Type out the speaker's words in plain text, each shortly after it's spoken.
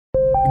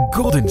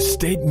Golden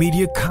State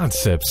Media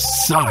Concepts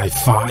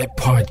Sci-Fi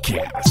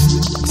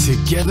Podcast.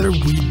 Together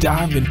we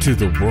dive into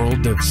the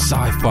world of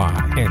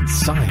sci-fi and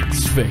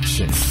science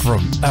fiction.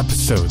 From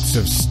episodes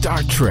of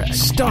Star Trek,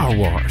 Star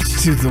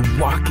Wars, to The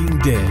Walking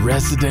Dead,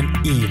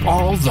 Resident Evil,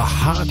 all the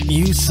hot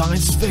new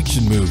science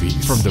fiction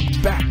movies from the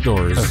back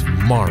doors of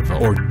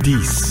Marvel or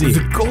DC.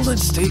 The Golden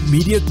State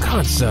Media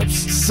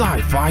Concepts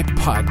Sci-Fi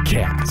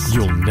Podcast.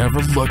 You'll never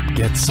look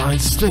at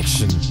science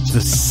fiction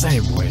the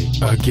same way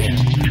again.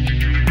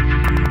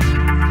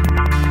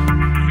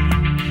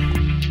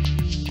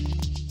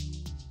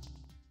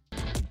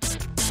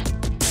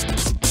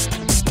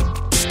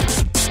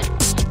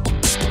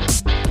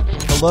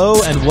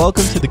 Hello and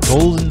welcome to the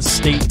Golden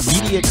State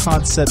Media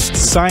Concepts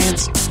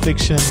Science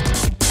Fiction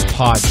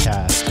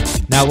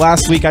Podcast. Now,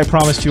 last week I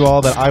promised you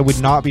all that I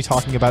would not be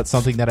talking about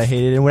something that I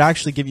hated and would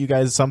actually give you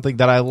guys something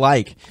that I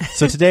like.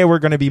 So today we're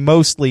going to be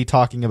mostly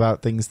talking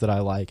about things that I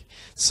like.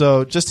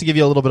 So just to give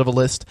you a little bit of a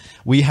list,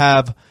 we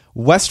have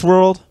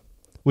Westworld,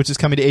 which is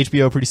coming to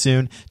HBO pretty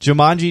soon,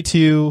 Jumanji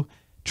 2,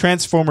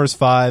 Transformers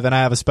 5, and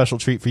I have a special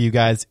treat for you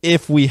guys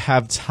if we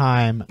have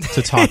time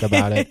to talk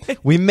about it.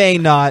 We may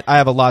not. I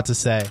have a lot to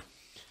say.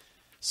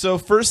 So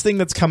first thing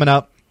that's coming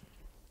up,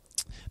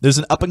 there's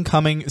an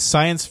up-and-coming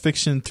science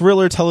fiction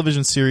thriller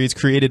television series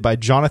created by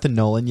Jonathan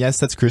Nolan. Yes,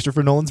 that's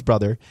Christopher Nolan's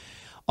brother,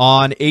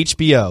 on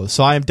HBO.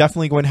 So I am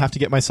definitely going to have to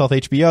get myself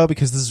HBO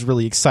because this is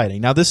really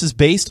exciting. Now, this is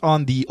based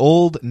on the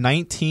old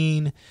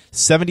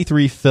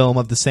 1973 film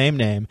of the same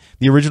name.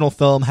 The original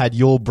film had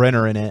Yul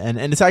Brynner in it, and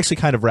it's actually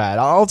kind of rad.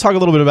 I'll talk a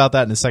little bit about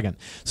that in a second.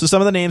 So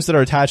some of the names that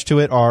are attached to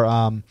it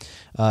are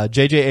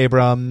J.J.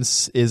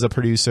 Abrams is a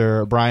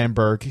producer, Brian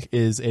Burke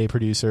is a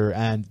producer,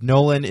 and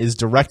Nolan is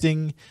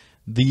directing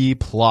the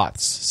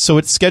plots. So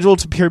it's scheduled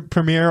to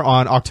premiere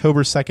on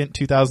October 2nd,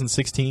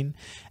 2016,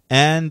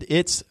 and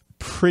it's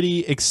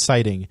pretty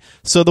exciting.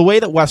 So the way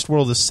that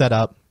Westworld is set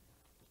up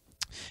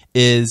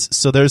is,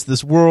 so there's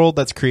this world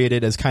that's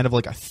created as kind of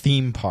like a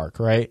theme park,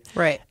 right?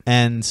 Right.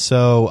 And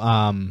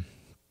so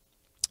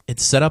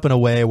it's set up in a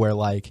way where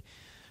like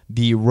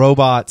the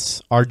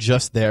robots are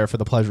just there for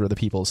the pleasure of the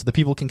people. So the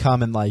people can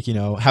come and like, you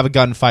know, have a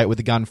gunfight with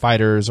the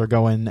gunfighters or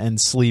go in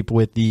and sleep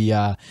with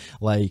the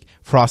like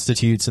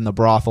prostitutes in the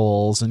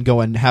brothels and go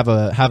and have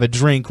a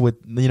drink with,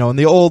 you know, in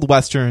the old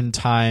Western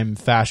time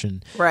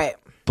fashion. Right.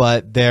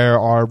 But there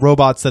are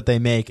robots that they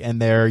make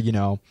and they're, you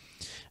know,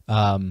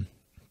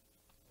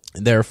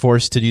 they're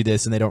forced to do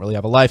this and they don't really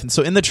have a life. And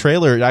so in the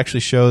trailer, it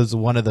actually shows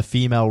one of the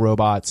female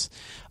robots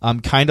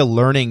kind of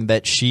learning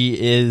that she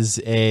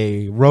is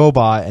a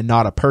robot and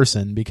not a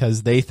person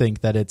because they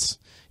think that it's,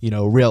 you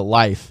know, real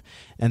life.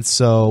 And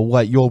so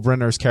what Yul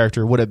Brynner's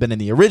character would have been in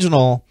the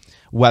original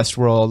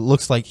Westworld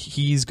looks like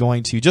he's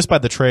going to, just by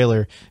the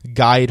trailer,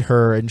 guide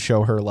her and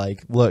show her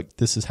like, look,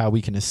 this is how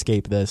we can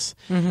escape this.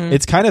 Mm-hmm.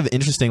 It's kind of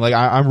interesting. Like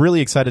I'm really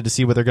excited to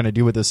see what they're going to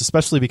do with this,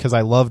 especially because I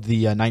loved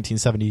the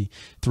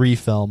 1973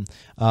 film.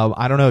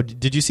 I don't know.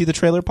 Did you see the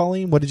trailer,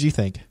 Pauline? What did you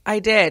think? I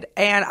did.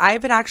 And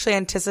I've been actually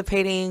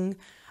anticipating,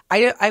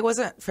 I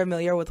wasn't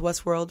familiar with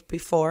Westworld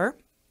before,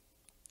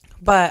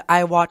 but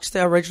I watched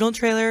the original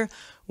trailer,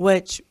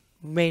 which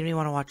made me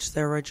want to watch the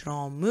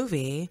original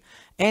movie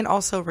and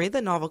also read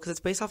the novel because it's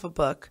based off a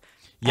book.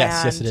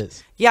 Yes, it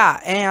is. Yeah,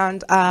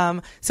 and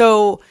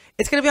so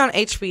it's going to be on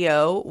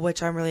HBO,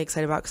 which I'm really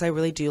excited about because I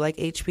really do like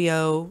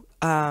HBO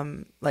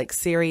like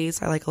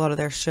series. I like a lot of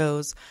their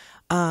shows.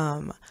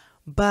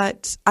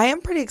 But I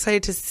am pretty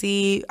excited to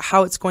see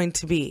how it's going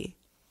to be.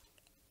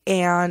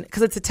 And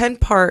because it's a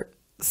 10-part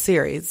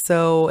series,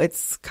 so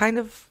it's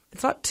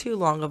not too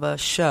long of a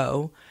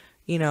show,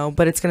 you know,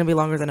 but it's going to be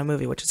longer than a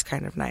movie, which is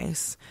kind of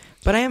nice.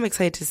 But I am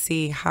excited to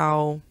see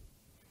how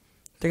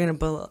they're going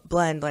to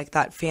blend like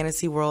that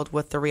fantasy world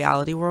with the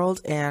reality world.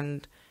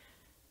 And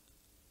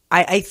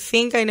I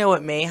think I know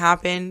what may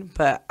happen,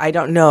 but I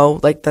don't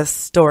know like the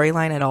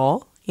storyline at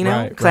all, you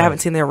know, because I haven't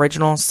seen the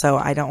original. So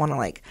I don't want to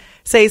like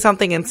say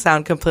something and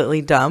sound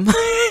completely dumb.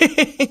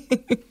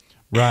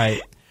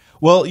 Right.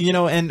 Well, you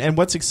know, and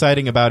what's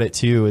exciting about it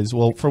too is,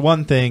 well, for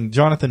one thing,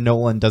 Jonathan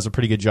Nolan does a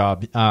pretty good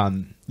job.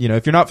 You know,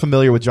 if you're not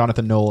familiar with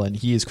Jonathan Nolan,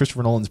 he is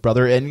Christopher Nolan's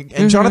brother, and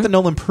mm-hmm. Jonathan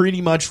Nolan pretty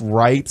much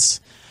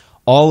writes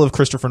all of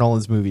Christopher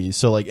Nolan's movies.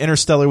 So like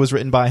Interstellar was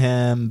written by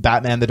him,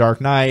 Batman the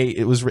Dark Knight,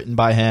 it was written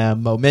by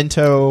him,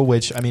 Memento,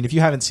 which, I mean, if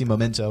you haven't seen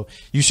Memento,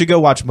 you should go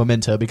watch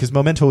Memento because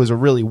Memento is a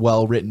really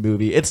well-written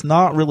movie. It's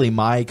not really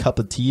my cup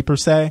of tea per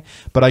se,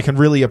 but I can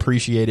really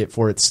appreciate it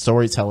for its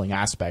storytelling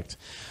aspect.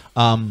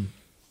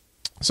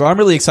 So I'm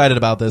really excited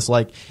about this.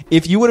 Like,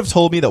 if you would have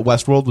told me that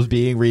Westworld was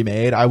being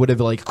remade, I would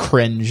have like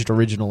cringed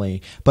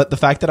originally. But the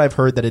fact that I've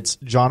heard that it's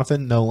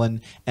Jonathan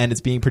Nolan and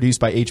it's being produced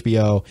by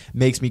HBO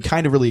makes me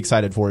kind of really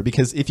excited for it.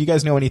 Because if you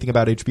guys know anything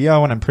about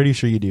HBO, and I'm pretty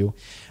sure you do,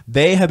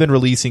 they have been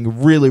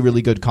releasing really,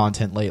 really good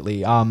content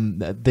lately.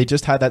 They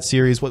just had that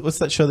series. What's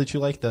that show that you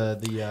like?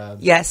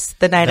 Yes,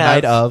 The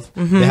Night of.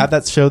 Mm-hmm. They have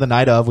that show, The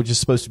Night of, which is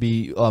supposed to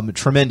be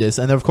tremendous.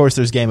 And then, of course,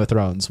 there's Game of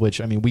Thrones,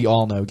 which, I mean, we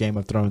all know Game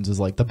of Thrones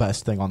is like the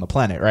best thing on the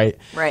planet, right?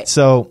 Right.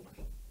 So,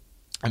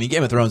 I mean,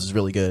 Game of Thrones is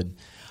really good.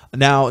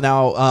 Now,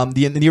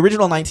 the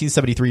original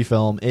 1973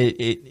 film,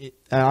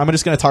 I'm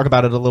just going to talk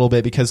about it a little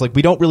bit because like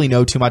we don't really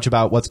know too much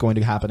about what's going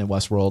to happen in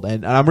Westworld,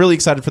 and I'm really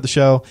excited for the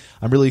show.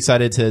 I'm really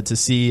excited to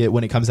see it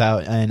when it comes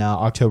out in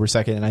October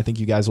 2nd, and I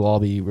think you guys will all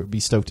be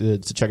stoked to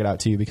check it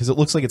out too, because it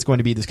looks like it's going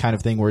to be this kind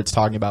of thing where it's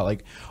talking about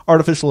like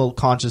artificial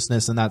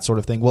consciousness and that sort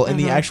of thing. Well, in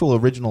the actual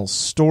original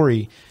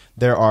story,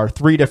 there are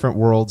 3 different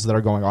worlds that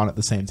are going on at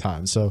the same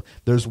time. So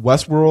there's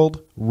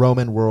Westworld,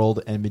 Roman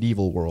world, and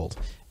medieval world.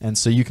 And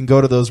so you can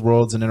go to those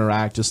worlds and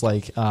interact just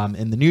like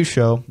in the new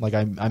show, like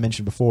I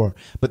mentioned before.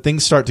 But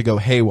things start to go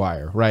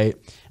haywire, right?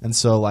 And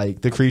so like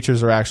the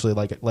creatures are actually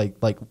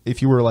like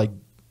if you were like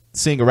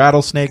seeing a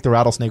rattlesnake, the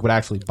rattlesnake would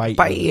actually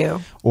bite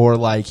you. Or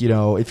like,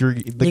 if you're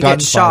the gunfighter,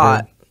 get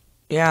shot.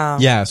 Yeah.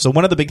 Yeah. So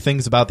one of the big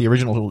things about the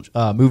original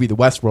movie, The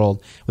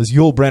Westworld, was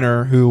Yul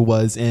Brynner, who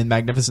was in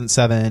Magnificent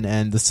Seven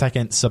and the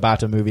second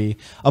Sabata movie,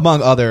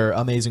 among other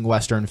amazing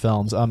Western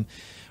films.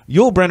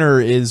 Yul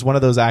Brynner is one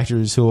of those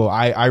actors who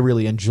I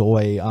really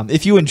enjoy.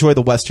 If you enjoy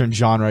the Western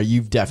genre,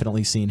 you've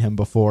definitely seen him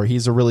before.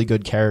 He's a really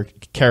good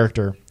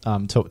character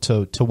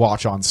to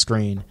watch on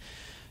screen.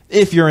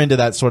 If you're into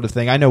that sort of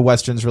thing. I know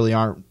Westerns really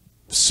aren't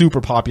super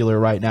popular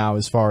right now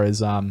as far as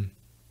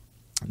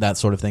that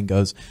sort of thing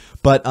goes.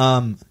 But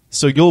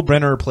so Yul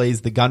Brynner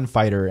plays the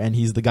gunfighter, and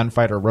he's the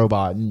gunfighter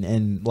robot,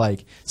 and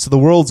like, so the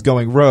world's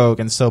going rogue,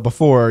 and so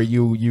before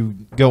you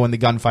go in the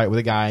gunfight with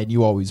a guy and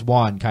you always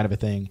won, kind of a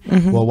thing.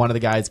 Well, one of the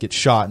guys gets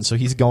shot, and so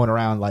he's going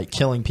around like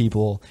killing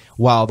people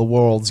while the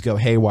worlds go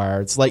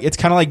haywire. It's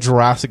kind of like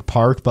Jurassic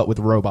Park, but with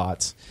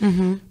robots.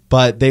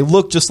 But they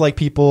look just like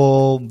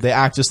people, they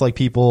act just like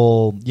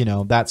people,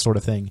 that sort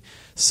of thing.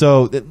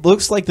 So it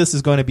looks like this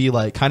is going to be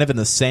like kind of in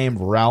the same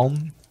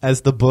realm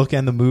as the book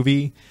and the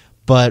movie,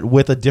 but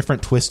with a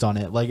different twist on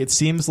it. Like, it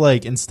seems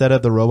like instead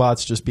of the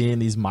robots just being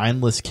these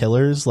mindless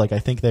killers, like I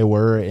think they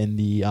were in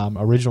the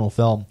original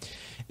film,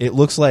 it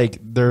looks like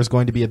there's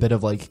going to be a bit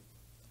of like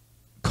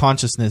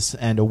consciousness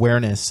and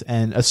awareness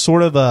and a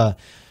sort of a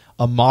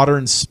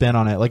modern spin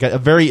on it, like a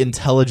very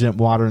intelligent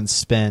modern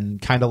spin,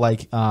 kind of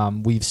like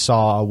we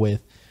saw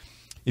with,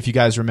 if you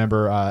guys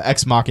remember,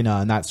 Ex Machina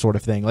and that sort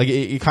of thing. Like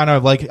it kind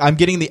of like, I'm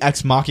getting the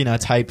Ex Machina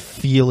type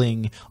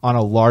feeling on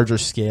a larger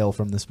scale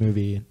from this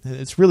movie.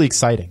 It's really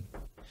exciting.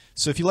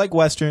 So if you like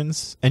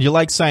Westerns and you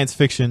like science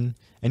fiction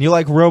and you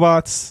like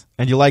robots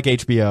and you like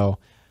HBO,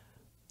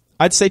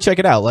 I'd say check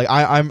it out. Like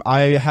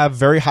I have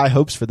very high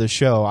hopes for this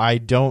show. I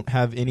don't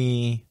have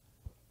any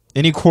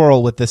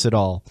quarrel with this at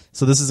all.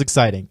 So this is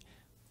exciting.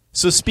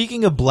 So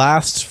speaking of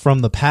blasts from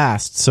the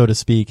past, so to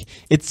speak,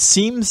 it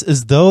seems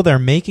as though they're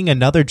making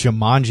another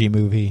Jumanji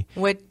movie,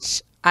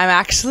 which I'm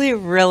actually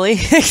really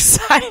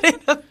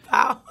excited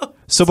about.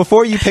 So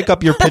before you pick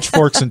up your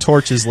pitchforks and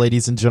torches,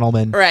 ladies and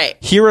gentlemen, right,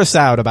 hear us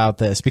out about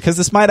this, because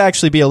this might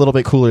actually be a little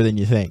bit cooler than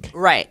you think.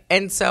 Right.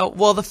 And so,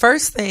 well, the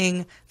first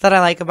thing that I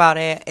like about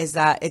it is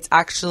that it's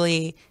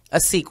actually a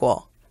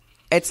sequel.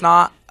 It's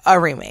not a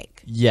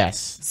remake.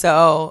 Yes.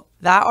 So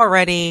that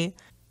already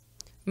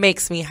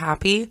makes me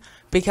happy,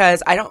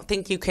 because I don't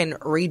think you can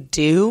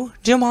redo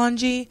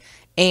Jumanji,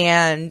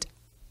 and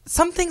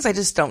some things I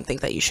just don't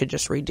think that you should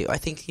just redo. I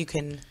think you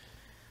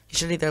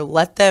should either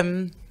let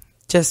them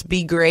just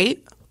be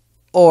great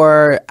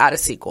or add a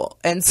sequel.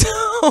 And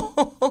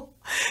so,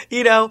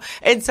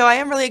 and so I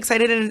am really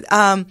excited.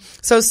 And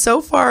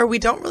so far we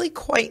don't really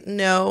quite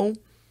know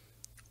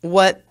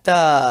what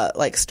the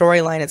like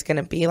storyline is going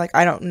to be. Like,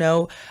 I don't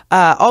know.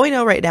 All we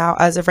know right now,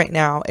 as of right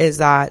now, is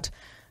that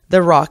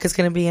The Rock is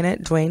going to be in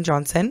it, Dwayne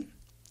Johnson.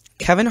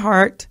 Kevin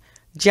Hart,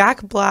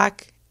 Jack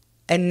Black,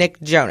 and Nick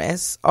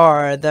Jonas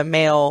are the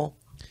male.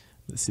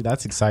 See,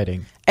 that's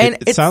exciting. And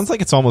it sounds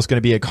like it's almost going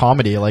to be a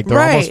comedy. Like they're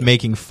almost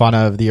making fun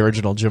of the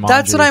original Jumanji.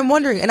 That's what I'm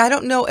wondering. And I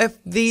don't know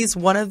if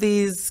one of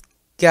these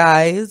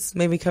guys,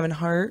 maybe Kevin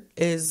Hart,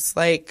 is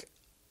like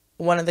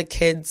one of the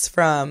kids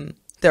from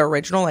the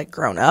original, like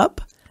grown up.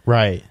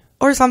 Right.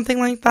 Or something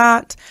like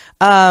that.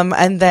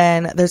 And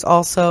then there's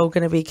also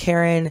going to be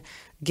Karen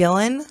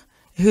Gillan,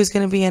 who's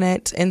going to be in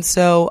it. And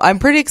so I'm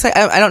pretty excited.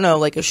 I don't know,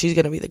 like, if she's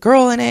going to be the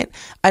girl in it.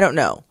 I don't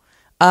know.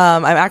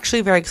 I'm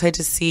actually very excited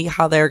to see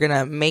how they're going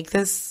to make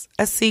this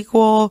a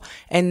sequel.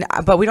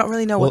 But we don't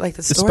really know what like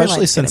the storyline is going to be.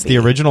 Especially since the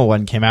original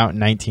one came out in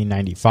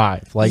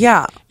 1995. Like,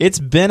 yeah. It's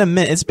been a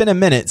minute. It's been a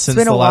minute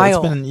since the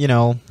last. It's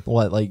been,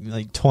 what,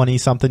 like 20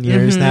 something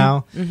years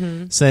now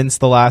since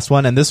the last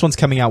one. And this one's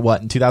coming out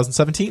in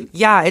 2017?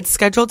 Yeah, it's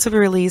scheduled to be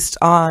released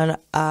on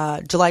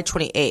July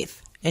 28th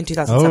in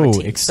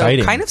 2017. Oh,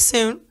 exciting. So kind of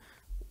soon.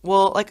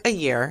 Well, like a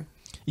year.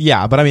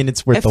 Yeah, but I mean,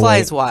 it's worth the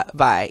wait. It flies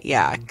by,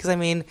 yeah. Because I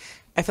mean,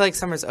 I feel like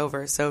summer's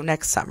over, so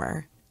next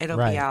summer it'll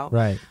be out.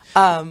 Right.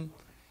 And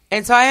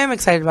so I am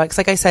excited about it, because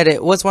like I said,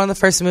 it was one of the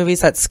first movies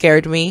that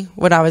scared me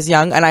when I was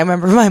young. And I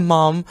remember my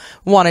mom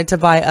wanted to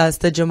buy us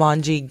the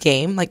Jumanji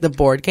game, like the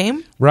board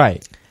game.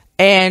 Right.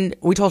 And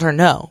we told her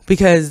no,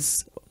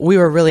 because we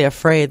were really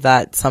afraid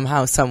that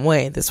somehow, some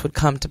way, this would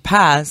come to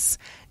pass.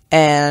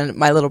 and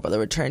my little brother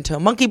would turn to a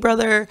monkey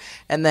brother,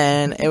 and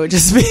then it would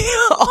just be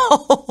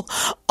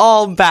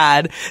all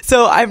bad.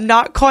 So I'm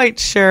not quite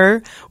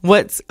sure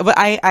but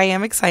I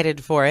am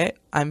excited for it.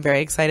 I'm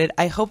very excited.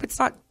 I hope it's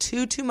not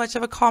too much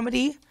of a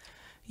comedy,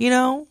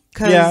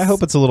 Yeah, I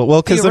hope it's a little...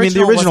 Well, because,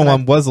 the original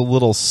one was a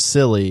little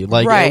silly.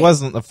 Like, It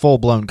wasn't a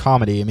full-blown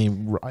comedy. I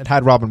mean, it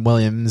had Robin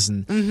Williams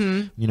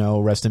and,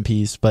 rest in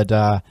peace. But,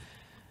 it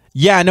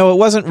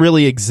wasn't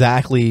really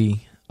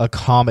exactly a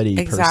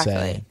comedy per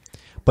se.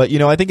 But,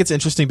 I think it's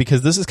interesting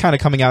because this is kind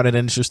of coming out at an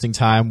interesting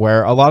time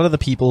where a lot of the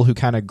people who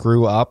kind of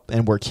grew up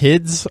and were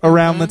kids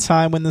around the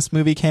time when this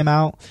movie came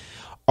out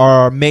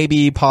are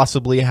maybe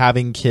possibly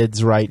having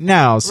kids right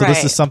now. So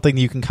this is something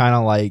you can kind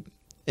of like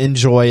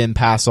enjoy and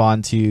pass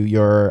on to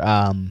your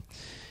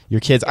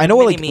kids. I know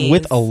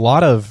with a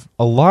lot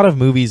of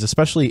movies,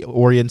 especially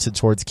oriented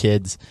towards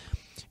kids,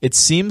 it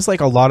seems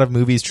like a lot of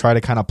movies try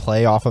to kind of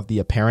play off of the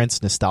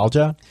appearance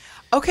nostalgia.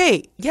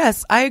 Okay,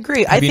 yes, I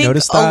agree. Have you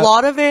noticed that? A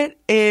lot of it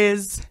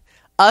is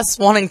us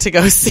wanting to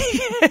go see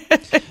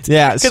it.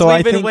 Yeah, so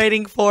we've been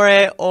waiting for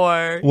it,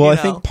 I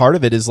think part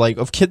of it is like,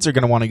 if kids are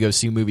going to want to go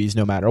see movies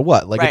no matter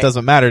what. Like, it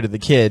doesn't matter to the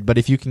kid, but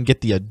if you can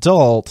get the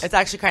adult, it's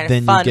actually kind of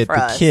then fun you get for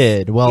the us.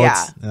 Kid. Well,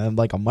 it's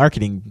like a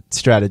marketing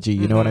strategy,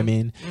 you know what I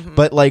mean?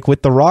 But like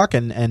with The Rock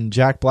and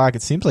Jack Black,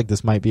 it seems like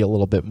this might be a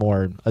little bit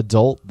more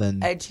adult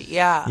than edgy.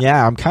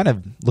 Yeah, I'm kind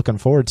of looking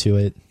forward to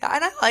it.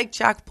 And I like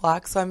Jack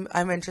Black, so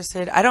I'm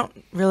interested. I don't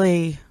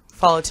really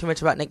follow too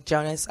much about Nick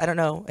Jonas. I don't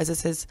know. Is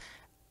this his?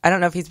 I don't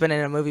know if he's been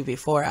in a movie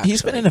before. Actually.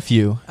 He's been in a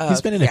few.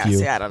 He's been in a few.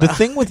 See, I don't know. The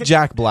thing with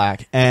Jack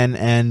Black, and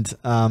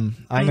I'm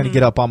going to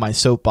get up on my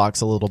soapbox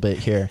a little bit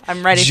here.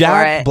 I'm ready for it.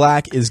 Jack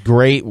Black is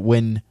great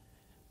when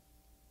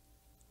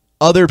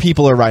other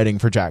people are writing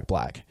for Jack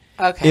Black.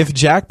 Okay. If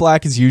Jack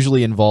Black is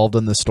usually involved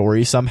in the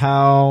story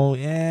somehow,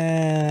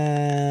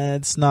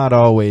 it's not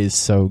always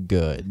so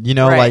good.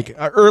 Like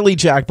early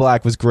Jack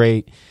Black was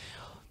great.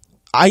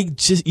 I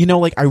just,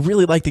 I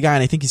really like the guy,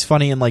 and I think he's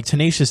funny, and like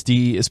Tenacious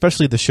D,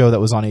 especially the show that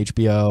was on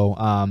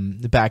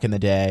HBO back in the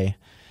day.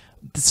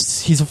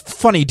 He's a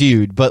funny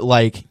dude, but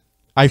like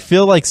I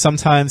feel like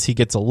sometimes he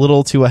gets a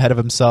little too ahead of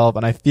himself,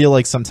 and I feel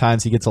like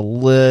sometimes he gets a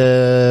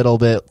little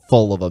bit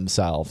full of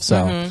himself.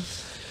 So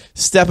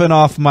stepping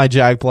off my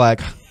Jack Black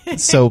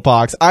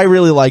soapbox, I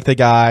really like the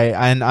guy,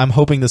 and I'm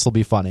hoping this will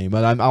be funny,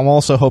 but I'm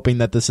also hoping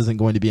that this isn't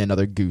going to be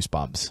another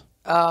Goosebumps.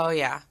 Oh,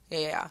 yeah.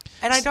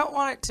 And I don't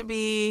want it to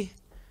be...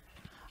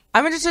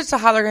 I'm interested to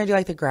how they're going to do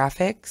like the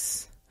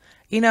graphics,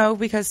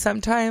 because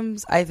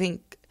sometimes I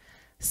think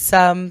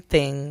some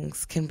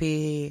things can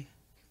be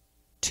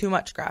too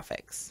much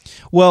graphics.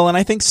 Well, and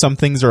I think some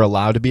things are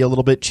allowed to be a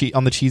little bit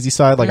on the cheesy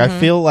side. Like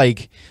I feel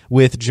like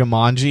with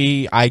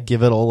Jumanji, I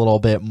give it a little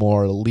bit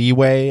more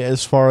leeway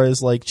as far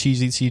as like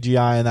cheesy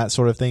CGI and that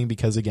sort of thing,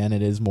 because again,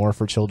 it is more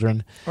for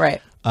children.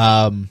 Right.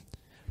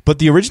 But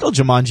the original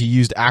Jumanji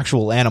used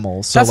actual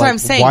animals. So that's like, what I'm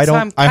saying. Why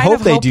don't, so I'm I hope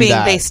they do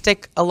that. They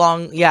stick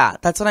along. Yeah,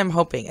 that's what I'm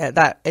hoping.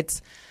 That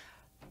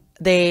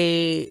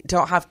they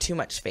don't have too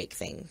much fake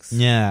things.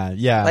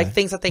 Yeah. Like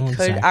things that they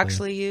could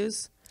actually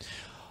use.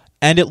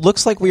 And it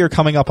looks like we are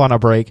coming up on a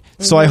break.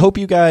 So I hope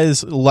you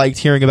guys liked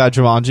hearing about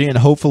Jumanji, and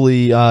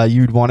hopefully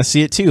you'd want to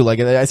see it too. Like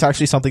it's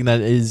actually something that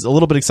is a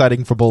little bit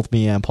exciting for both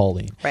me and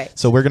Pauline. Right.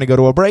 So we're going to go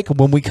to a break.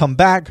 When we come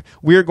back,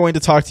 we're going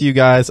to talk to you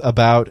guys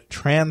about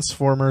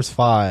Transformers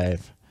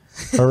 5.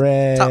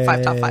 Hooray. Top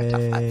five.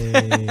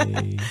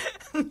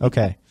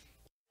 Okay.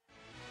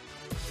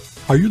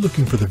 Are you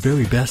looking for the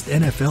very best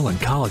NFL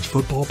and college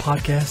football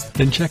podcast?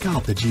 Then check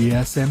out the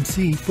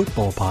GSMC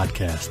Football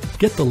Podcast.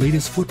 Get the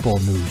latest football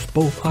news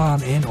both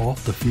on and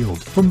off the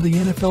field. From the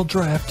NFL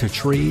Draft to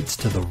trades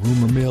to the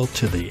rumor mill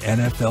to the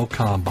NFL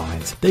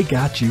Combines, they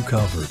got you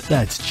covered.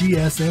 That's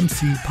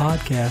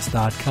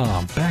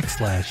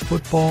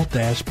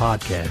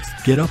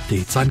GSMCpodcast.com/football-podcast. Get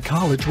updates on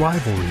college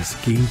rivalries,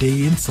 game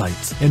day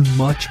insights, and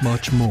much,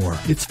 much more.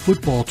 It's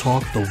football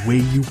talk the way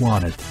you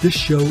want it. This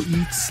show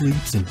eats,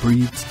 sleeps, and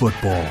breathes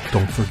football.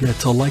 Don't forget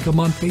to like them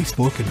on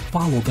Facebook and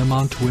follow them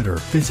on Twitter.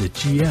 Visit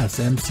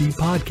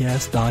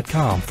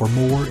GSMCpodcast.com for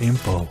more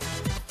info.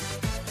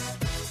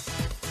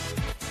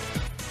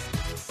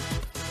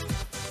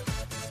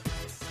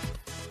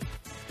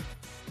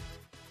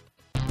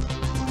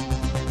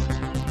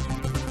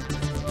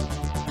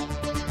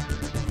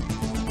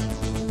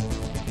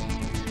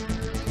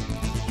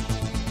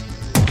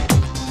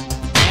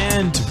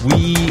 And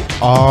we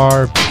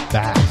are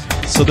back.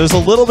 So there's a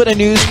little bit of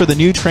news for the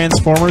new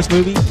Transformers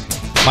movie.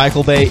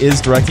 Michael Bay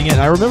is directing it,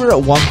 and I remember at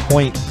one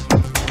point,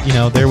 they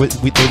were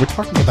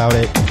talking about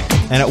it,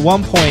 and at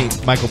one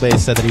point, Michael Bay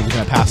said that he was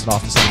going to pass it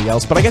off to somebody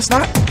else, but I guess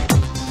not.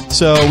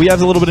 So we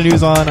have a little bit of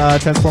news on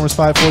Transformers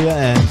 5 for you,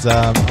 and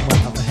I'm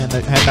going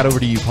to hand that over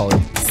to you,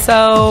 Pauline.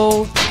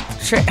 So,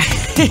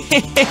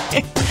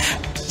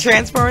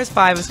 Transformers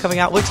 5 is coming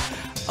out, which,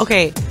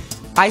 okay,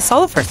 I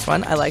saw the first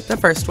one. I liked the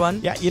first one.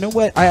 Yeah, you know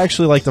what? I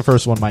actually liked the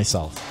first one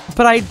myself.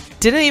 But I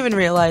didn't even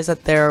realize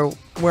that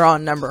we're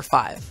on number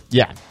 5.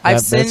 Yeah.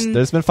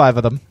 There's been 5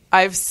 of them.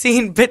 I've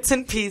seen bits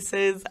and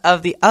pieces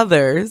of the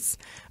others,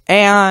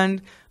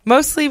 and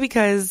Mostly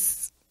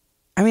because,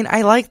 I mean,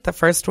 I liked the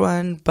first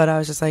one, but I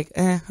was just like,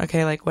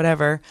 okay, like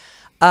whatever.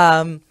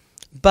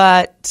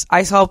 But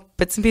I saw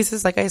bits and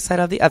pieces, like I said,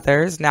 of the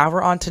others. Now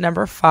we're on to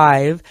number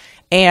 5.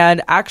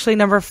 And actually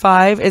number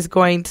 5 is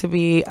going to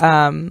be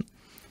kind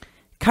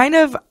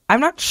of, I'm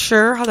not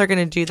sure how they're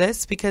going to do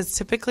this because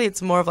typically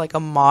it's more of like a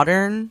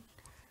modern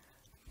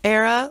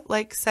era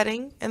like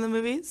setting in the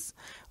movies.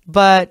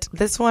 But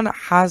this one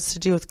has to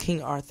do with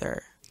King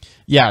Arthur.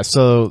 Yeah,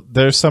 so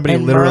there's somebody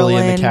And literally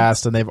in Merlin. the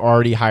cast, and they've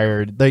already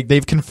hired.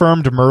 They've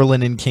confirmed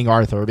Merlin and King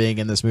Arthur being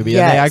in this movie,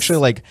 and they Yes. actually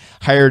like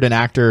hired an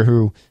actor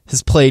who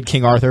has played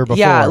King Arthur before.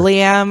 Yeah,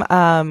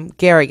 Liam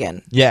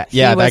Garrigan. Yeah, He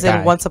that was guy.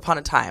 in Once Upon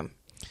a Time.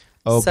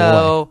 Oh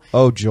So- boy!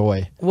 Oh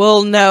joy!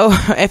 We'll know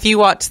if you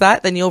watch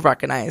that, then you'll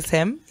recognize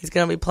him. He's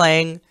going to be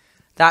playing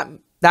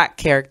that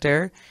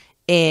character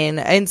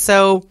and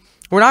so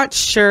we're not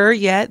sure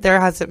yet. There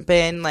hasn't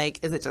been like,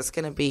 is it just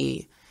going to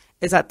be?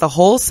 Is that the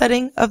whole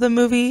setting of the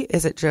movie?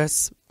 Is it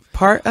just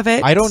part of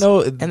it? I don't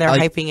know. And they're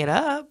like, hyping it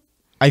up,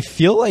 I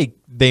feel like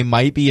they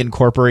might be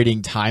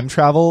incorporating time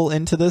travel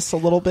into this a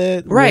little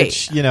bit, Right.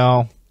 Which, you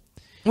know,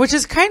 which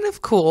is kind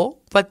of cool.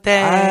 But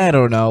then I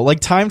don't know. Like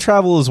time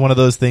travel is one of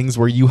those things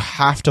where you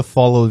have to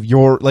follow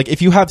your, like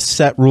if you have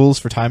set rules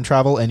for time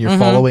travel and you're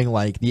following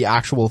like the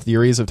actual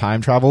theories of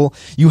time travel,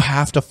 you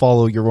have to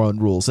follow your own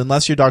rules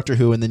unless you're Doctor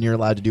Who and then you're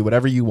allowed to do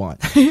whatever you want.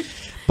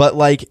 But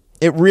like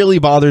it really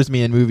bothers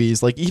me in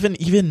movies. Like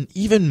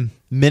even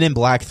Men in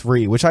Black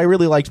 3, which I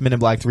really liked. Men in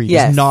Black 3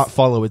 Yes. does not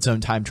follow its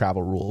own time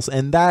travel rules.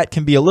 And that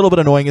can be a little bit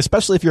annoying,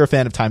 especially if you're a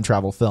fan of time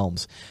travel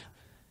films.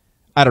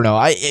 I don't know.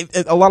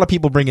 A lot of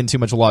people bring in too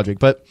much logic,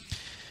 but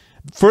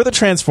for the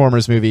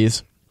Transformers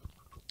movies,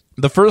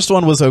 the first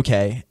one was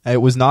okay. It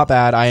was not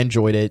bad. I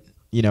enjoyed it,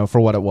 you know, for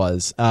what it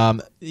was.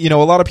 You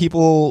know, a lot of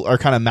people are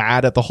kind of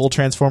mad at the whole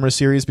Transformers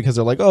series because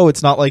they're like, oh,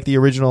 it's not like the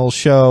original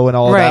show and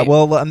all of Right. that.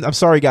 Well, I'm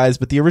sorry, guys,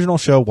 but the original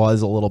show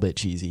was a little bit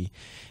cheesy,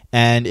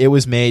 and it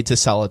was made to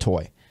sell a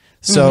toy.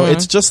 So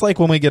it's just like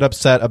when we get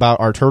upset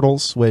about our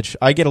turtles, which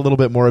I get a little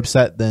bit more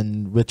upset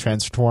than with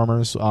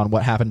Transformers on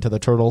what happened to the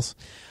turtles.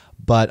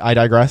 But I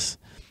digress.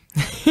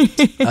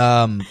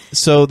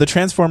 So the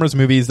Transformers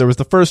movies, there was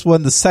the first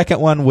one, the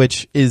second one,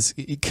 which is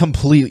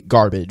complete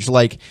garbage.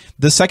 Like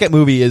the second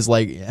movie is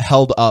like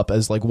held up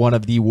as like one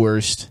of the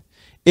worst.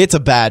 It's a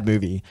bad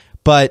movie,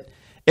 but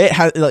it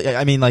has, like,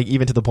 I mean, like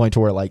even to the point to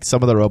where like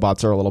some of the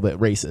robots are a little bit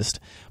racist,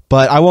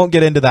 but I won't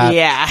get into that.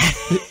 yeah,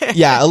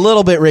 Yeah, a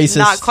little bit racist.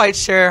 not quite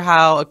sure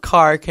how a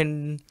car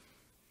can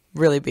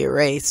really be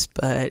erased,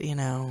 but you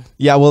know.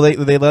 Yeah, well,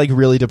 they like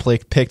really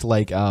depict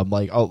like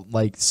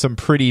some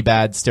pretty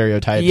bad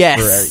stereotypes.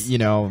 Yes. For, you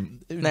know,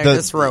 They're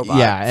just robots.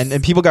 Yeah,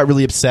 and people got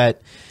really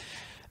upset,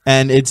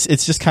 and it's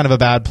just kind of a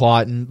bad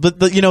plot. But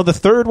the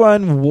third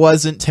one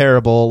wasn't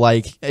terrible.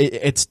 Like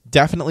it's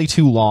definitely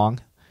too long,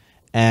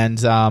 and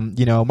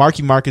you know,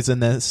 Marky Mark is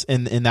in this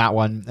in that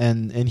one,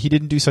 and he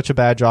didn't do such a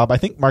bad job. I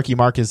think Marky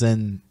Mark is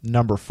in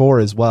number 4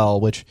 as well,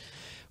 which.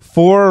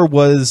 4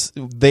 was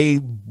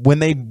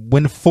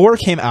when 4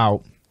 came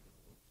out.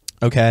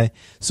 Okay,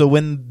 so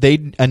when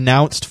they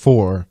announced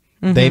 4,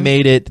 they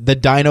made it the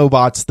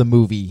Dinobots the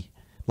movie.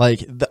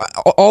 Like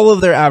all of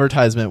their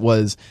advertisement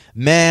was,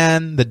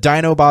 man, the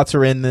Dinobots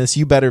are in this.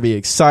 You better be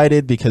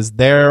excited because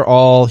they're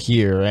all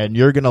here, and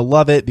you're gonna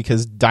love it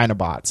because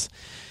Dinobots.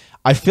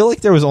 I feel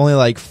like there was only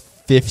like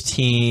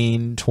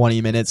 15,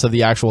 20 minutes of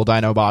the actual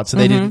Dinobots,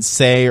 and they didn't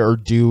say or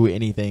do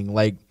anything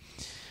like.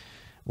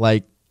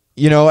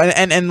 You know,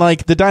 and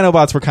like the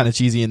Dinobots were kind of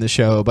cheesy in the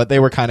show, but they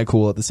were kind of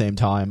cool at the same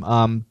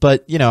time.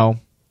 But you know,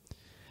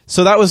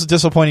 so that was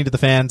disappointing to the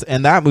fans,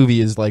 and that movie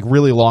is like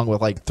really long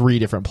with like 3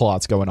 different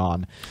plots going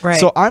on. Right.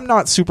 So I'm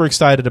not super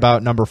excited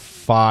about number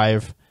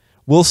 5.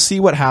 We'll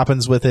see what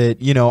happens with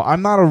it. You know,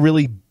 I'm not a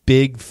really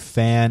big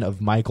fan of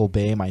Michael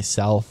Bay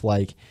myself.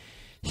 Like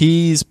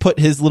he's put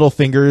his little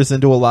fingers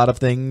into a lot of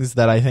things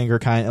that I think are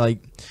kind of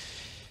like.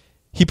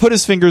 He put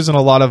his fingers in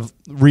a lot of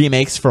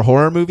remakes for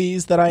horror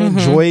movies that I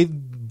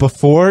enjoyed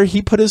before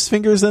he put his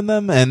fingers in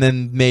them, and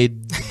then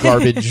made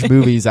garbage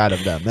movies out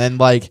of them. And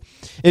like,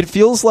 it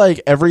feels like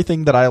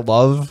everything that I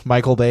love,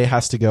 Michael Bay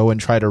has to go and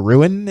try to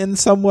ruin in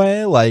some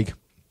way. Like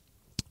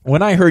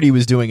when I heard he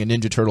was doing a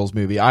Ninja Turtles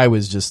movie, I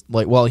was just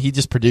like, well, he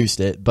just produced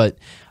it, but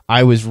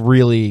I was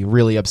really,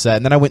 really upset.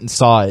 And then I went and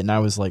saw it, and I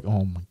was like,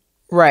 oh my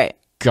Right.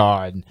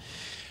 God.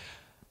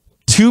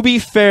 To be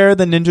fair,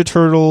 the Ninja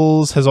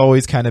Turtles has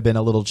always kind of been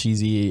a little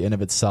cheesy in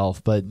of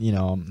itself, but you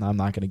know, I'm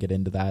not going to get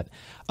into that.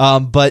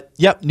 But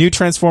yep, new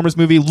Transformers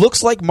movie.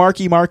 Looks like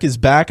Marky Mark is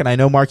back, and I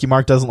know Marky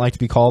Mark doesn't like to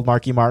be called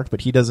Marky Mark,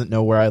 but he doesn't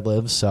know where I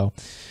live, so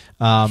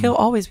He'll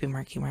always be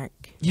Marky Mark.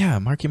 yeah,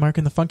 Marky Mark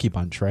and the Funky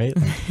Bunch, right?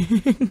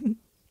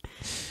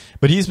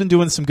 But he's been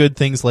doing some good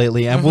things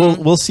lately, and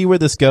we'll see where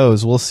this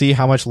goes. We'll see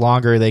how much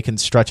longer they can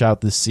stretch out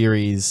this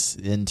series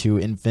into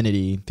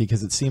infinity,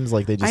 because it seems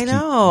like they just keep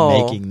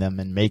making them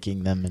and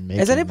making them and making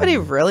them. Is anybody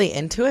really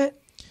into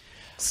it?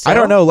 Still? I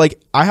don't know.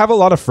 Like, I have a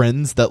lot of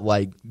friends that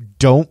like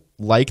don't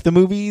like the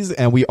movies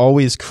and we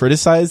always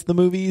criticize the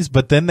movies,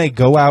 but then they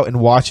go out and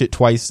watch it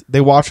twice. They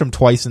watch them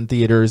twice in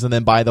theaters and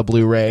then buy the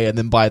Blu-ray and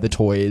then buy the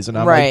toys. And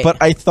I'm like, but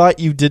I thought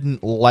you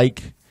didn't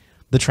like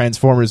the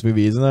Transformers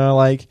movies. And they're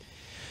like,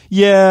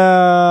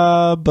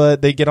 yeah,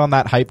 but they get on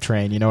that hype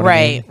train. You know what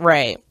I mean?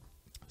 Right.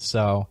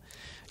 So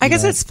I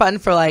guess it's fun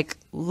for like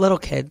little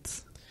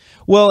kids.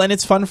 Well, and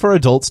it's fun for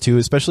adults too,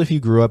 especially if you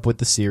grew up with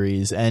the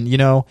series. And, you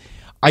know,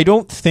 I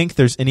don't think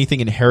there's anything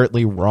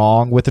inherently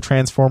wrong with the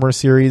Transformers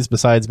series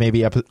besides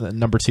maybe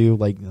number 2.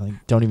 Like,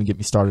 don't even get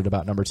me started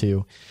about number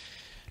 2.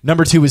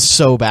 Number 2 is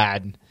so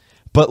bad.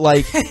 But,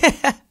 like,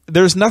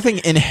 there's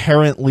nothing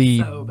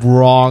inherently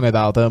wrong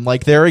about them.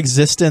 Like, their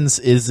existence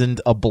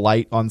isn't a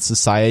blight on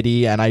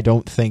society, and I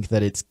don't think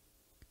that it's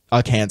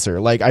a cancer.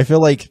 Like, I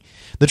feel like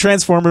the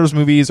Transformers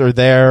movies are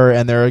there,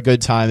 and they're a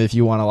good time if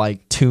you want to,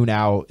 like, tune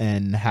out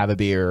and have a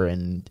beer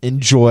and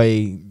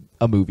enjoy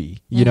a movie,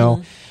 you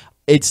know?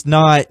 It's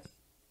not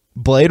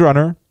Blade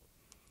Runner.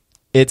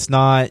 It's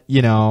not,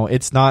 you know,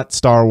 it's not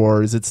Star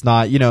Wars. It's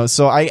not, you know,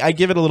 so I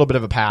give it a little bit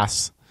of a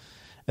pass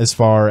as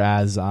far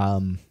as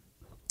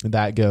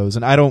that goes.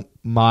 And I don't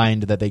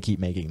mind that they keep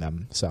making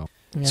them. So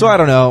I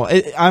don't know.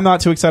 I'm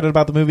not too excited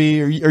about the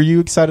movie. Are you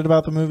excited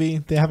about the movie?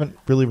 They haven't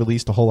really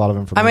released a whole lot of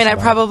information. I mean, I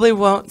probably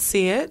won't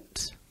see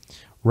it.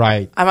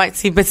 Right. I might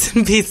see bits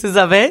and pieces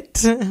of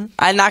it.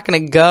 I'm not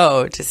going to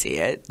go to see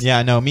it.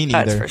 Yeah, no, me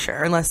neither. That's for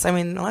sure. Unless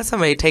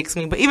somebody takes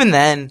me. But even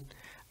then,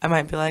 I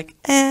might be like,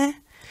 eh.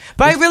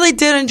 But I really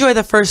did enjoy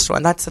the first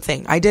one. That's the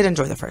thing. I did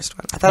enjoy the first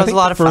one. I thought it was a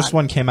lot of fun. The first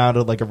one came out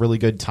at like a really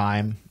good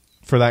time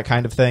for that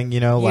kind of thing, you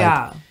know? Like,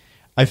 yeah.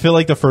 I feel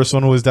like the first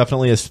one was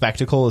definitely a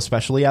spectacle,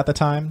 especially at the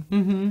time.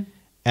 Mm-hmm.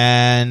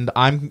 And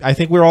I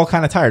think we're all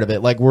kind of tired of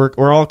it. Like,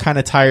 we're all kind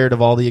of tired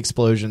of all the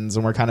explosions,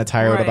 and we're kind of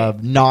tired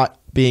of not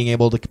being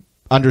able to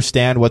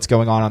understand what's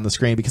going on the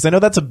screen, because I know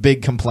that's a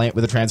big complaint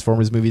with the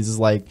Transformers movies is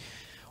like,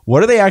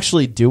 what are they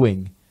actually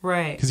doing?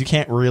 Right. Because you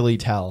can't really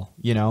tell,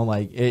 you know,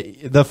 like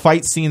the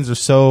fight scenes are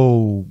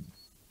so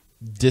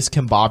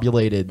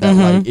discombobulated that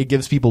like it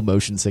gives people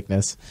motion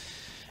sickness.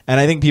 And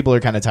I think people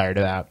are kind of tired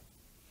of that,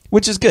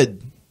 which is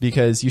good,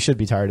 because you should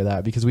be tired of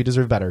that, because we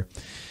deserve better.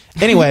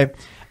 Anyway,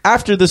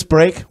 after this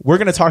break, we're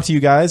going to talk to you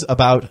guys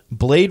about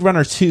Blade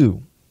Runner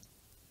 2.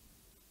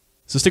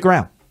 So stick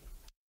around.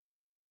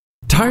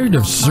 Tired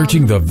of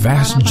searching the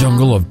vast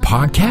jungle of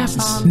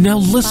podcasts? Now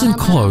listen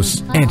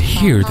close and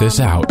hear this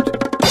out.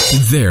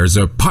 There's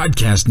a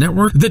podcast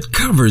network that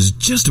covers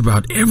just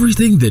about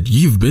everything that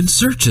you've been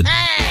searching.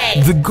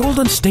 Hey! The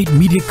Golden State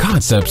Media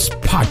Concepts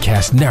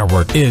Podcast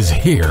Network is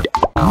here.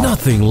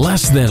 Nothing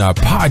less than a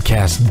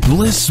podcast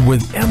bliss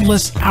with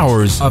endless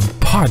hours of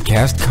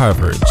podcast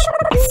coverage.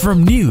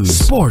 From news,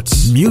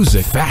 sports,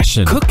 music,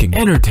 fashion, cooking,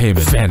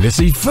 entertainment,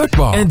 fantasy,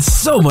 football, and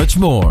so much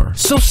more.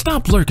 So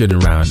stop lurking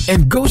around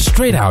and go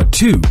straight out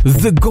to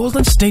the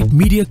Golden State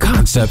Media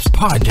Concepts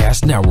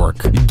Podcast Network.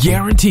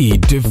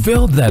 Guaranteed to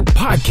fill that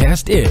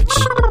podcast itch.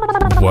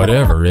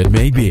 Whatever it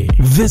may be.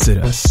 Visit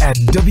us at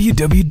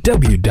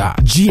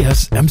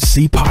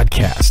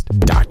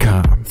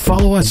www.gsmcpodcast.com.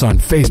 Follow us on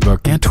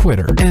Facebook and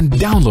Twitter, and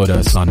download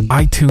us on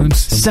iTunes,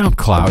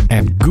 SoundCloud,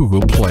 and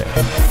Google Play.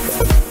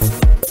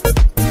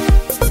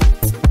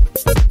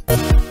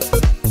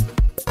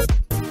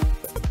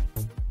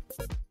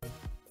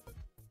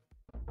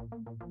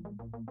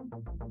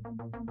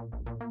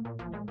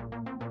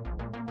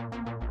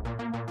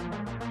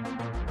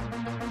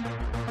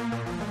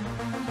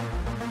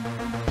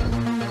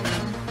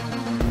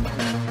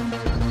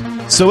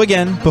 So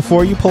again,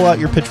 before you pull out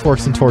your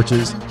pitchforks and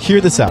torches,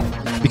 hear this out.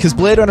 Because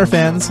Blade Runner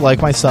fans,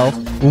 like myself,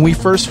 when we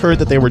first heard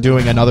that they were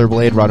doing another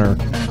Blade Runner,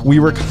 we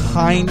were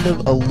kind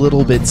of a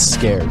little bit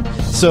scared.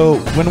 So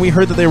when we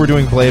heard that they were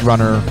doing Blade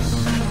Runner,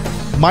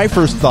 my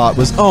first thought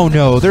was, oh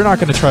no, they're not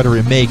going to try to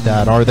remake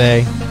that, are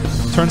they?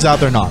 Turns out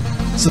they're not.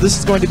 So this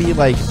is going to be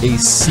like a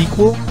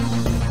sequel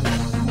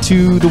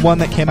to the one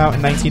that came out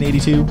in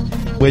 1982,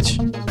 which,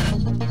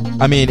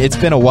 I mean, it's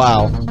been a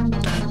while,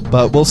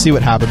 but we'll see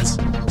what happens.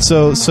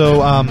 So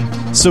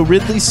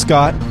Ridley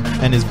Scott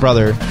and his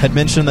brother had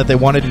mentioned that they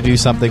wanted to do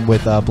something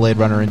with Blade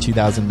Runner in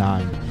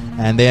 2009,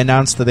 and they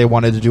announced that they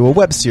wanted to do a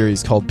web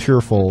series called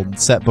Purefold,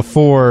 set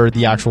before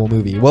the actual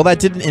movie. Well, that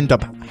didn't end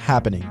up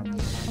happening.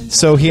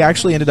 So he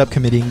actually ended up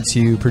committing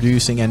to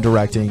producing and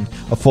directing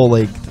a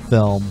full-length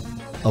film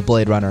of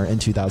Blade Runner in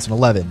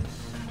 2011.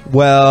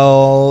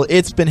 Well,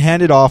 it's been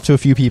handed off to a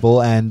few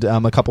people, and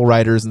a couple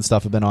writers and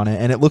stuff have been on it,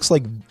 and it looks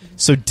like...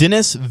 So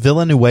Denis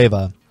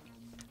Villeneuve,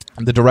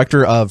 the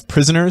director of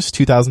Prisoners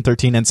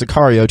 2013 and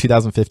Sicario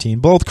 2015,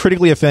 both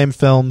critically acclaimed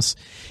films.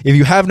 If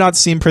you have not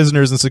seen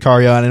Prisoners and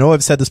Sicario, and I know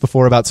I've said this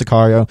before about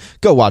Sicario,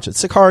 go watch it.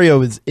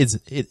 Sicario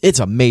it's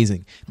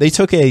amazing. They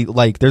took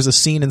there's a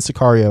scene in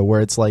Sicario where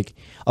it's like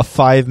a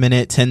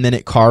 5-minute,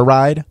 10-minute car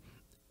ride,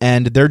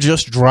 and they're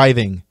just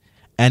driving,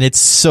 and it's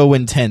so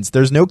intense.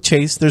 There's no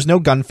chase, there's no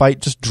gunfight,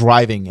 just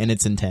driving, and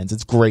it's intense.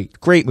 It's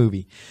great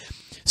movie.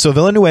 So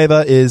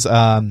Villeneuve is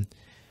on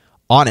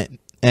it,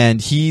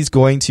 and he's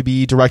going to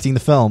be directing the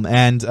film.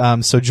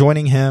 And so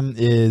joining him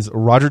is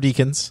Roger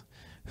Deakins,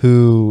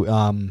 who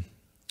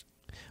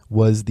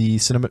was the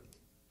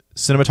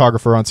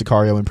cinematographer on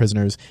Sicario and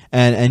Prisoners,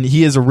 and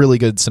he is a really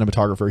good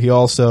cinematographer. He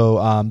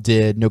also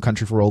did No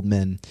Country for Old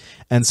Men,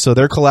 and so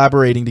they're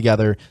collaborating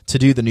together to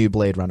do the new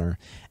Blade Runner.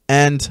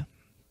 And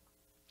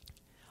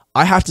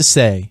I have to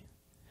say,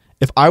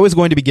 if I was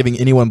going to be giving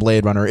anyone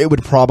Blade Runner, it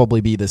would probably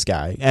be this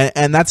guy,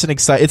 and that's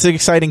it's an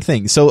exciting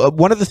thing. So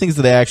one of the things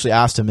that they actually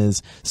asked him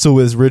is, so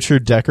is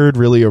Richard Deckard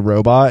really a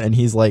robot? And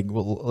he's like,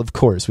 well, of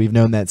course, we've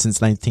known that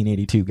since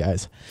 1982,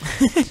 guys.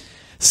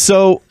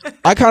 So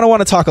I kind of want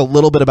to talk a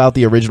little bit about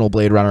the original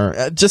Blade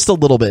Runner, just a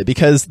little bit,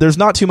 because there's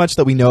not too much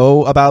that we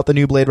know about the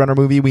new Blade Runner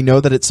movie. We know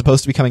that it's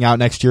supposed to be coming out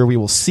next year. We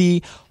will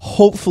see.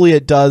 Hopefully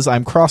it does.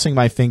 I'm crossing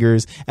my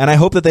fingers, and I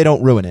hope that they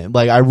don't ruin it.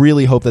 Like, I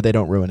really hope that they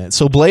don't ruin it.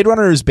 So Blade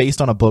Runner is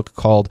based on a book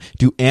called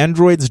Do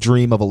Androids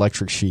Dream of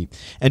Electric Sheep?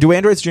 And Do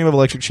Androids Dream of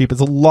Electric Sheep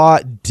is a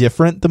lot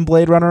different than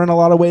Blade Runner in a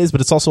lot of ways,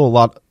 but it's also a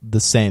lot the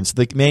same. So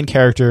the main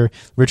character,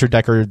 Richard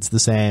Deckard's the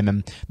same,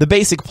 and the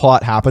basic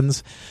plot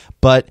happens,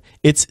 but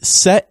it's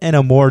set in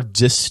a more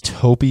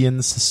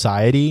dystopian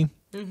society.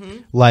 Mm-hmm.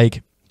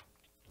 Like,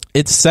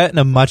 it's set in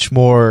a much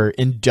more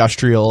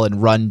industrial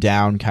and run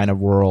down kind of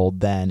world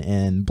than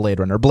in Blade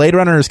Runner. Blade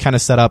Runner is kind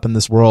of set up in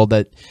this world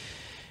that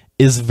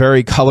is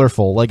very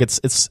colorful. Like,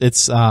 so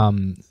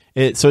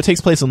it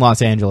takes place in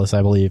Los Angeles,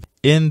 I believe.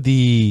 In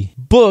the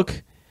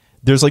book,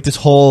 there's like this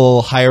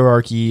whole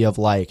hierarchy of,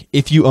 like,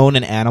 if you own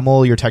an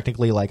animal, you're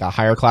technically like a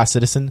higher class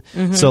citizen.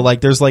 Mm-hmm. So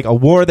like there's like a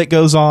war that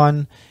goes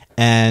on,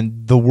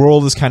 and the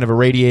world is kind of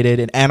irradiated,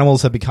 and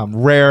animals have become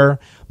rare.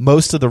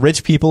 Most of the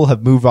rich people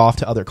have moved off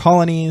to other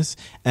colonies,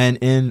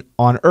 and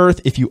on Earth,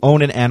 if you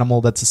own an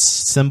animal, that's a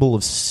symbol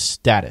of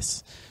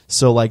status.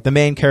 So like the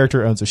main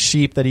character owns a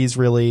sheep that he's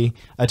really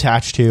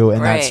attached to,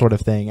 and that sort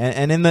of thing.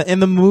 And in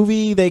the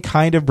movie, they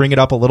kind of bring it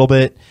up a little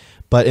bit,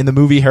 but in the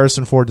movie,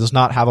 Harrison Ford does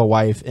not have a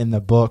wife. In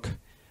the book,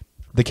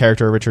 the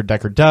character Richard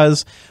Deckard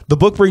does. The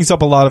book brings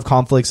up a lot of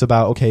conflicts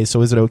about, okay,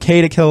 so is it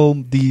okay to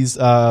kill these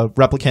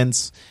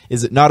replicants?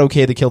 Is it not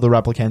okay to kill the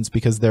replicants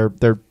because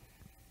they're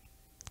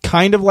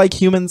kind of like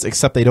humans,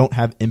 except they don't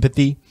have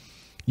empathy,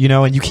 you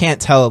know? And you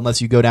can't tell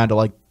unless you go down to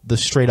like the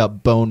straight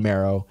up bone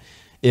marrow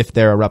if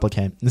they're a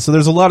replicant. And so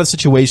there's a lot of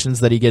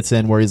situations that he gets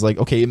in where he's like,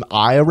 okay, am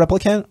I a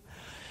replicant?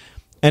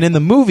 And in the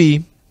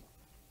movie,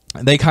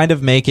 they kind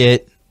of make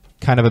it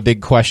kind of a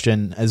big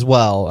question as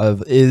well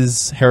of,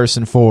 is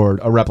Harrison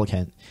Ford a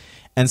replicant?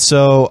 And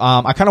so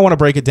I kind of want to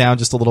break it down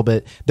just a little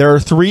bit. There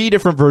are 3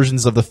 different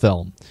versions of the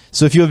film.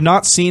 So if you have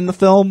not seen the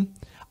film,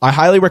 I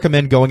highly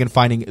recommend going and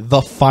finding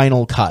the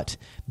final cut.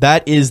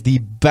 That is the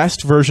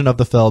best version of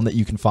the film that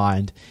you can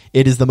find.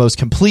 It is the most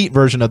complete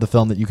version of the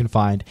film that you can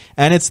find,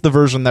 and it's the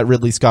version that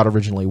Ridley Scott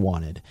originally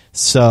wanted.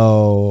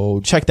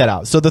 So check that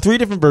out. So the 3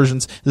 different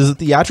versions, there's a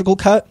theatrical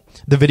cut,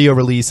 the video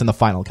release, and the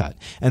final cut.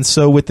 And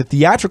so with the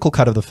theatrical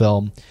cut of the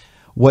film,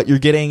 what you're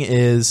getting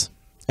is,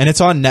 and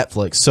it's on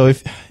Netflix, so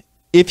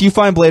if you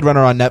find Blade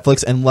Runner on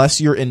Netflix, unless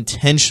you're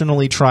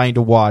intentionally trying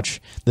to watch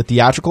the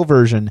theatrical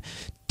version,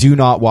 do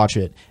not watch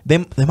it. They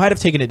might have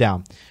taken it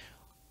down.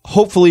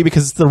 Hopefully,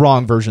 because it's the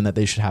wrong version that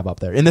they should have up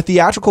there. In the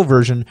theatrical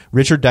version,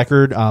 Richard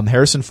Deckard,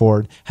 Harrison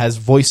Ford, has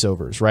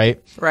voiceovers,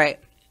 right? Right.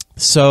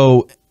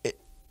 So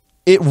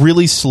it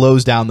really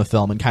slows down the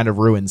film and kind of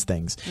ruins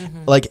things.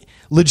 Mm-hmm. Like,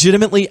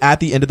 legitimately, at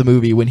the end of the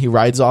movie, when he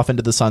rides off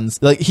into the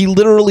sunset, like, he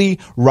literally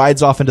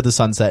rides off into the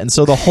sunset. And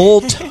so the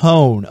whole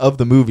tone of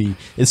the movie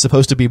is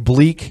supposed to be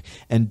bleak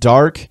and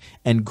dark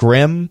and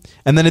grim.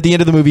 And then at the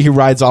end of the movie, he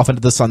rides off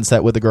into the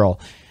sunset with a girl.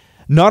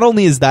 Not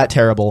only is that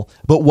terrible,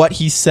 but what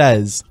he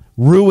says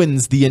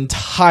ruins the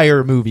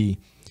entire movie.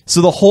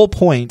 So the whole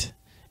point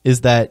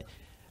is that,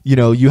 you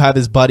know, you have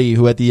his buddy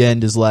who at the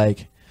end is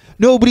like,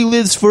 nobody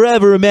lives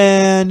forever,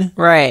 man.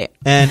 Right.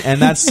 And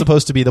that's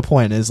supposed to be the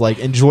point, is like,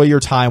 enjoy your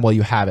time while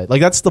you have it.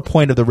 Like, that's the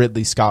point of the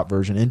Ridley Scott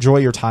version. Enjoy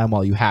your time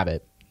while you have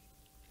it.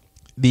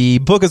 The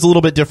book is a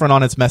little bit different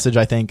on its message,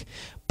 I think,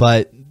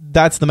 but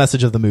that's the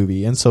message of the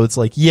movie. And so it's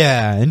like,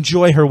 yeah,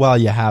 enjoy her while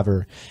you have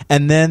her.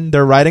 And then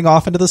they're riding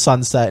off into the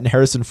sunset, and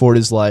Harrison Ford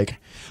is like,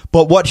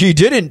 but what he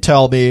didn't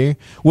tell me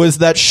was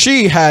that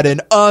she had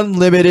an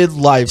unlimited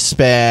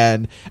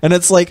lifespan. And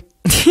it's like,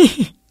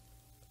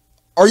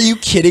 are you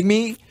kidding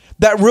me?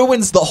 That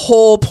ruins the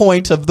whole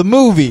point of the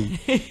movie.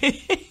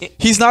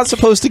 He's not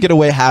supposed to get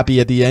away happy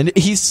at the end.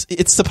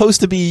 It's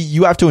supposed to be,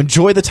 you have to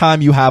enjoy the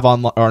time you have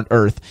on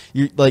Earth.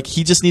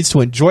 He just needs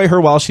to enjoy her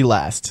while she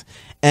lasts.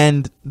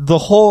 And the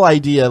whole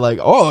idea, like,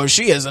 oh,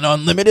 she has an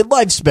unlimited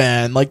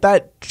lifespan, like,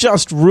 that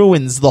just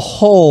ruins the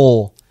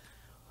whole...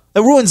 It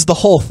ruins the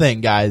whole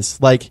thing,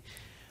 guys. Like,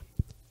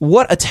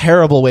 what a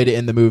terrible way to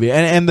end the movie.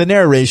 And the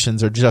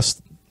narrations are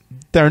just...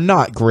 They're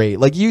not great.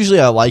 Like, usually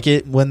I like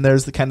it when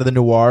there's the kind of the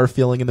noir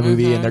feeling in the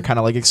movie, and they're kind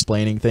of like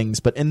explaining things.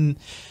 But in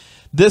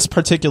this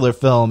particular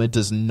film, it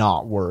does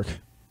not work.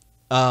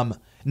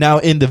 Now,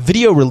 in the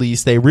video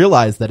release, they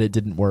realized that it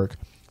didn't work.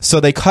 So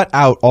they cut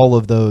out all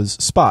of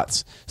those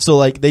spots. So,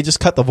 like, they just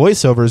cut the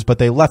voiceovers, but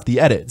they left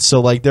the edit.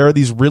 So, like, there are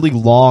these really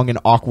long and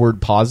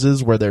awkward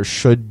pauses where there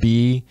should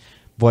be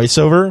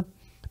voiceover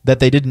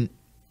that they didn't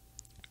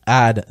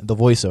add the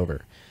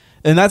voiceover.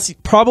 And that's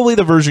probably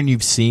the version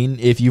you've seen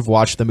if you've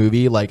watched the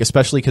movie, like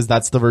especially because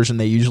that's the version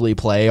they usually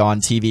play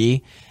on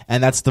TV,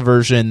 and that's the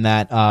version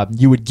that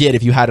you would get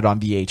if you had it on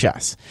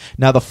VHS.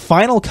 Now, the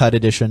Final Cut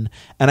edition,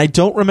 and I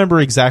don't remember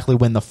exactly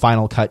when the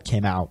Final Cut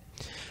came out,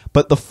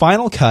 but the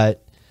Final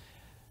Cut,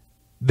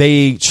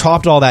 they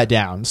chopped all that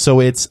down,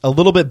 so it's a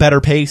little bit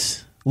better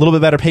pace, a little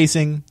bit better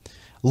pacing,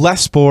 a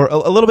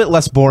little bit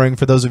less boring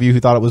for those of you who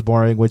thought it was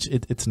boring, which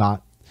it's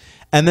not.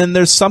 And then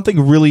there's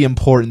something really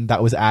important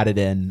that was added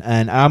in.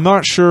 And I'm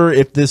not sure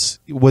if this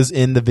was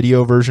in the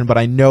video version, but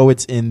I know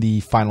it's in the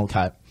Final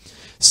Cut.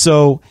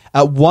 So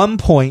at one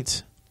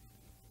point,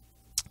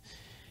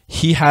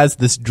 he has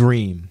this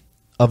dream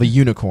of a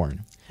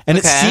unicorn. And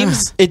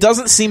it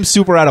doesn't seem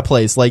super out of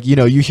place. Like,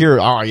 you hear,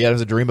 oh, yeah,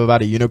 there's a dream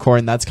about a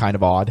unicorn. That's kind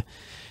of odd.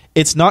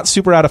 It's not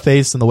super out of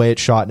face in the way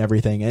it's shot and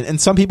everything. And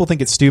some people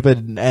think it's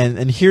stupid.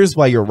 And here's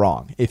why you're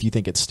wrong if you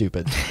think it's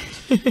stupid.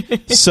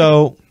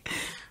 So...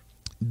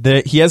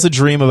 he has a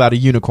dream about a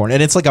unicorn,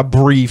 and it's like a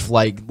brief,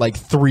 like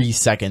 3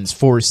 seconds,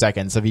 4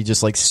 seconds of he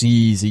just like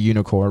sees a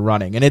unicorn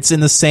running, and it's in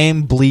the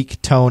same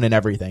bleak tone and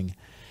everything.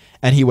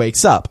 And he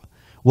wakes up.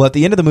 Well, at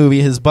the end of the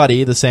movie, his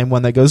buddy, the same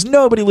one that goes,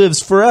 "Nobody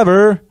lives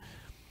forever,"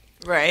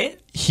 right?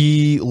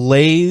 He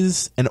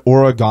lays an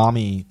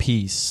origami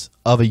piece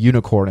of a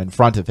unicorn in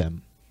front of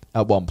him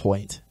at one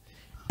point.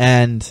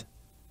 And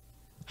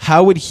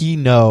how would he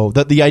know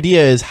that? The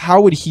idea is,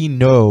 how would he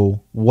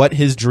know what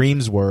his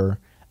dreams were?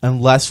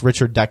 Unless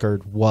Richard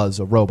Deckard was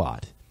a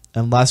robot.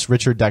 Unless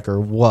Richard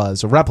Deckard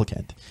was a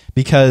replicant.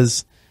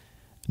 Because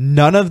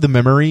none of the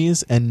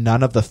memories and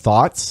none of the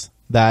thoughts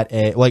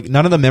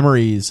none of the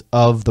memories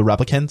of the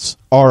replicants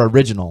are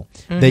original.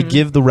 Mm-hmm. They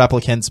give the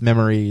replicants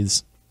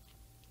memories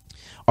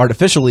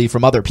artificially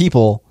from other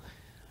people,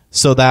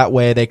 so that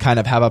way they kind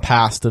of have a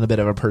past and a bit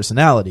of a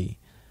personality.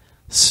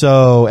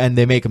 So, and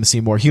they make them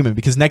seem more human,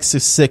 because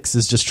Nexus 6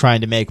 is just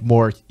trying to make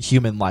more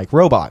human-like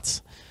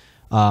robots.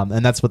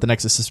 And that's what the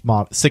Nexus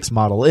 6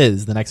 model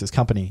is, the Nexus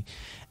company.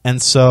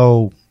 And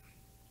so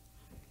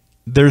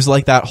there's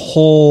like that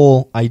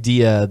whole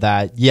idea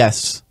that,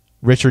 yes,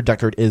 Richard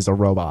Deckard is a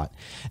robot.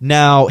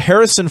 Now,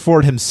 Harrison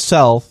Ford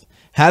himself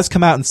has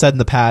come out and said in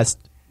the past,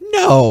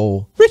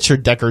 no,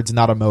 Richard Deckard's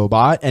not a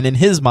robot. And in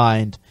his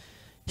mind,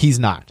 he's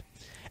not.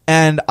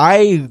 And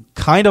I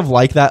kind of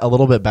like that a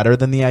little bit better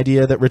than the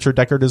idea that Richard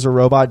Deckard is a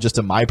robot, just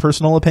in my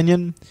personal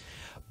opinion.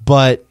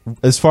 But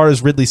as far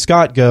as Ridley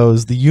Scott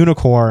goes, the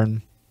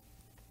unicorn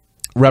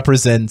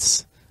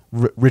represents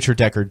Richard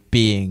Deckard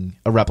being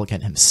a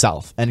replicant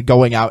himself and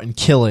going out and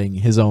killing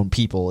his own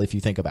people, if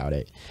you think about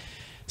it.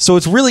 So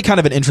it's really kind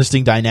of an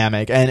interesting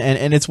dynamic,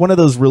 and it's one of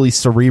those really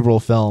cerebral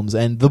films,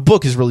 and the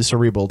book is really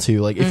cerebral too.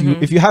 Like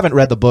if you haven't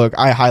read the book,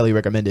 I highly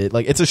recommend it.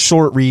 Like, it's a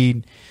short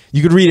read.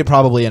 You could read it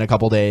probably in a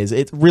couple days.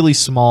 It's really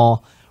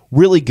small,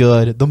 really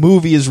good. The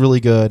movie is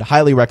really good.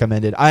 Highly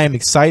recommended. I am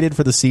excited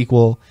for the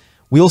sequel.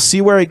 We'll see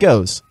where it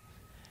goes.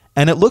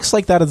 And it looks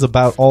like that is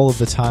about all of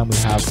the time we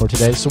have for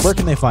today. So where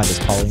can they find us,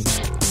 Pauline?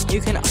 You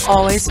can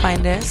always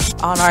find us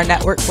on our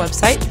network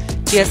website,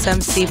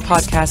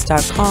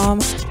 GSMCpodcast.com.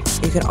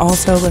 You can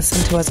also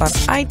listen to us on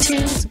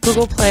iTunes,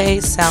 Google Play,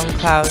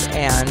 SoundCloud,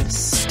 and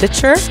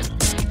Stitcher,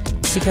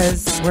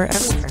 because we're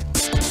everywhere.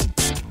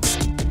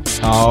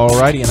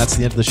 Alrighty, and that's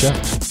the end of the show.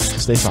 So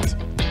stay saucy.